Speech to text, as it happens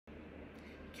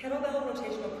Kettlebell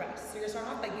rotational press. So you're gonna start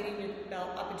off by getting your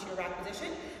bell up into your rack position.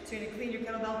 So you're gonna clean your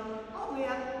kettlebell all the way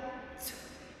up.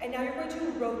 And now you're going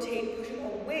to rotate, pushing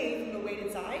away from the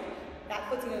weighted side. That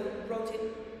foot's gonna rotate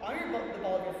on the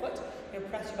ball of your foot. You're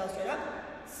gonna press your bell straight up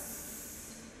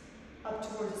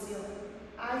towards the ceiling.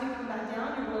 As you come back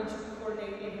down, you're going to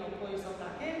coordinate, inhale, pull yourself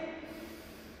back in.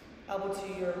 Elbow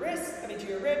to your wrist, to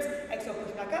your ribs. Exhale,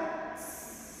 push back up.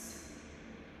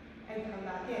 And come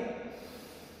back in.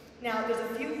 Now, there's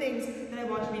a few things that I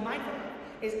want you to be mindful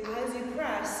of. Is as you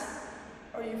press,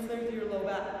 are you flaring through your low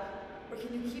back? Or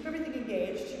can you keep everything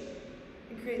engaged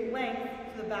and create length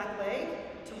to the back leg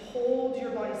to hold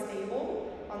your body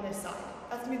stable on this side?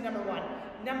 That's gonna be number one.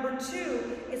 Number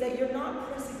two is that you're not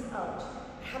pressing out.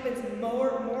 It happens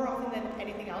more often than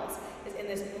anything else is in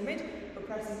this movement. We're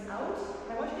pressing out.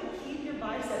 I want you to keep your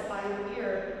bicep by your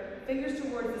ear, fingers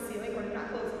towards the ceiling or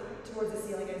knuckles towards the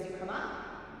ceiling as you come up.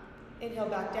 Inhale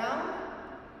back down.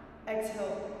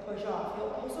 Exhale, push off.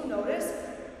 You'll also notice,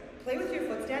 play with your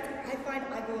foot stance. I find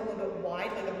I go a little bit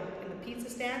wide, like I'm in the pizza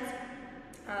stance,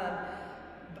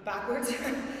 backwards,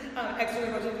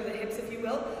 externally rotating through the hips, if you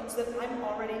will, so that I'm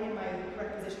already in my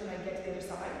correct position when I get to the other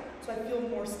side, so I feel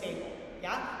more stable,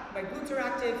 yeah? My glutes are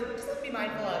active, just have to be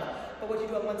mindful of, but what you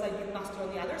do on one side, you must do on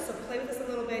the other, so play with this a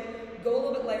little bit, go a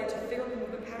little bit lighter to figure out the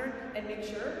movement pattern, and make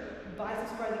sure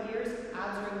biceps by the ears,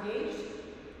 abs are engaged,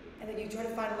 and then you try to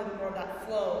find a little bit more of that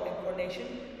flow and coordination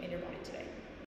in your body today.